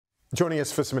Joining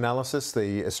us for some analysis,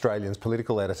 the Australian's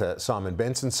political editor, Simon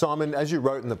Benson. Simon, as you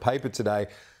wrote in the paper today,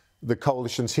 the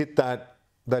coalition's hit that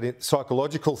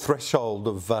psychological threshold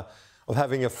of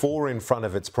having a 4 in front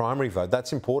of its primary vote.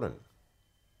 That's important.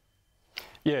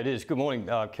 Yeah, it is. Good morning,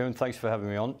 Kieran. Thanks for having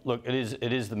me on. Look, it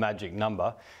is the magic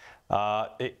number. And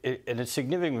it's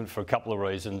significant for a couple of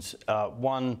reasons.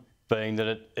 One being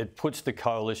that it puts the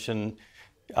coalition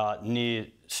near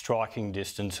striking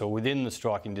distance or within the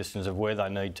striking distance of where they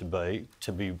need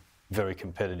to be very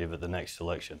competitive at the next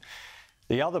election.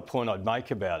 The other point I'd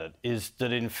make about it is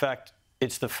that, in fact,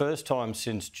 it's the first time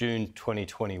since June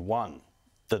 2021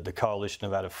 that the coalition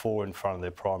have had a 4 in front of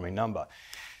their primary number.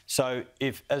 So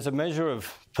if, as a measure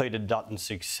of Peter Dutton's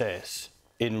success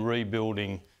in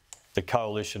rebuilding the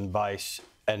coalition base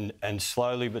and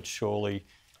slowly but surely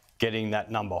getting that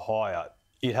number higher,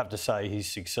 you'd have to say he's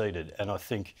succeeded, and I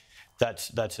think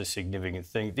that's a significant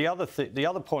thing. The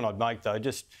other point I'd make, though,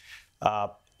 just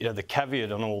the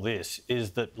caveat on all this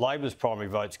is that Labor's primary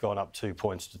vote's gone up 2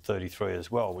 points to 33 as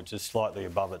well, which is slightly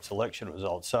above its election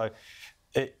result. So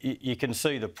you can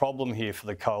see the problem here for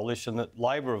the coalition, that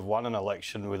Labor have won an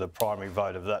election with a primary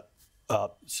vote of that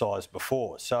size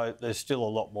before. So there's still a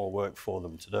lot more work for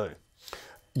them to do.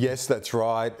 Yes, that's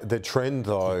right. The trend,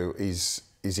 though, is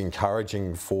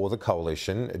encouraging for the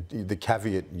coalition. The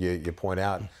caveat you point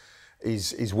out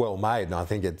is well made, and I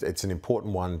think it's an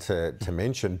important one to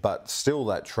mention, but still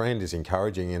that trend is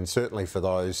encouraging, and certainly for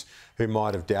those who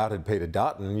might have doubted Peter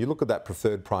Dutton, you look at that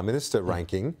preferred Prime Minister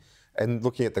ranking and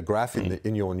looking at the graph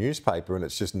in your newspaper, and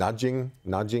it's just nudging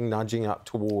up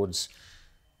towards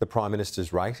the Prime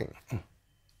Minister's rating.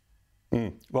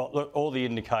 Well, look, all the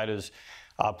indicators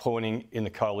are pointing in the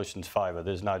coalition's favour.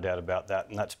 There's no doubt about that,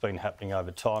 and that's been happening over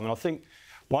time. And I think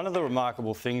one of the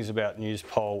remarkable things about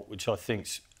Newspoll, which I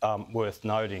think's worth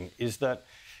noting, is that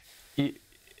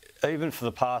even for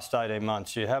the past 18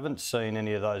 months, you haven't seen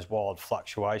any of those wild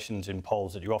fluctuations in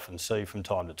polls that you often see from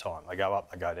time to time. They go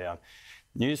up, they go down.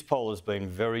 Newspoll has been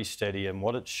very steady, and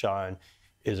what it's shown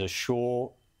is a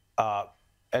sure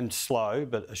and slow,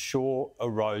 but a sure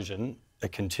erosion, a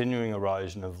continuing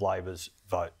erosion of Labor's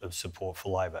vote of support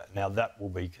for Labor. Now, that will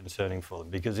be concerning for them,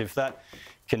 because if that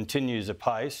continues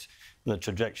apace, the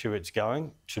trajectory it's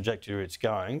going,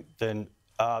 then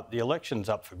the election's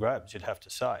up for grabs, you'd have to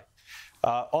say.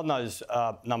 On those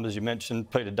numbers you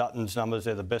mentioned, Peter Dutton's numbers,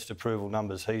 they're the best approval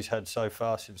numbers he's had so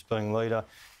far since being leader.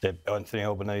 They're Anthony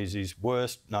Albanese's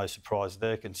worst, no surprise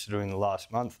there considering the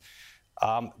last month.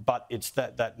 But it's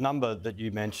that number that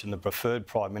you mentioned, the preferred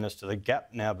Prime Minister, the gap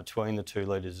now between the two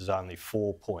leaders is only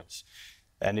 4 points.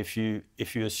 And if you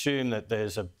assume that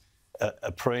there's a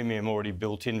premium already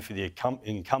built in for the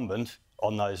incumbent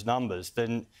on those numbers,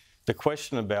 then the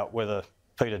question about whether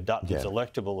Peter Dutton's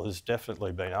electable has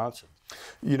definitely been answered.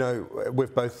 You know,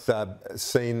 we've both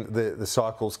seen the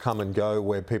cycles come and go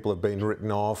where people have been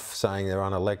written off saying they're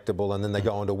unelectable, and then they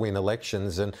go on to win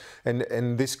elections. And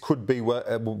this could be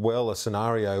well a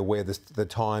scenario where the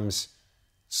times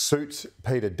suit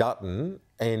Peter Dutton,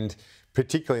 and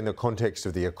particularly in the context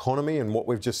of the economy and what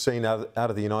we've just seen out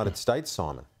of the United States,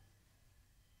 Simon.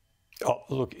 Oh,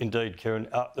 look, indeed, Kieran.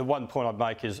 The one point I'd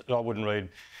make is I wouldn't read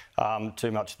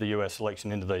too much of the US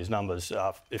election into these numbers,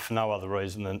 if for no other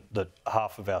reason than that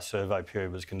half of our survey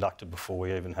period was conducted before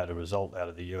we even had a result out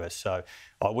of the US. So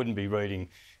I wouldn't be reading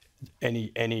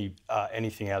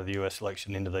anything out of the US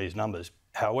election into these numbers.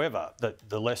 However,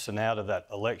 the lesson out of that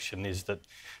election is that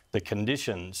the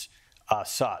conditions are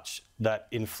such that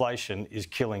inflation is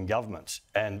killing governments,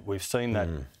 and we've seen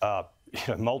that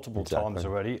multiple times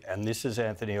already, and this is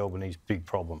Anthony Albanese's big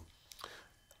problem.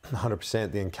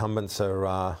 100%. The incumbents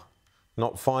are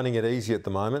not finding it easy at the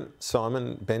moment.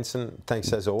 Simon Benson,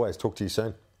 thanks as always. Talk to you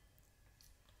soon.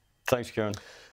 Thanks, Kieran.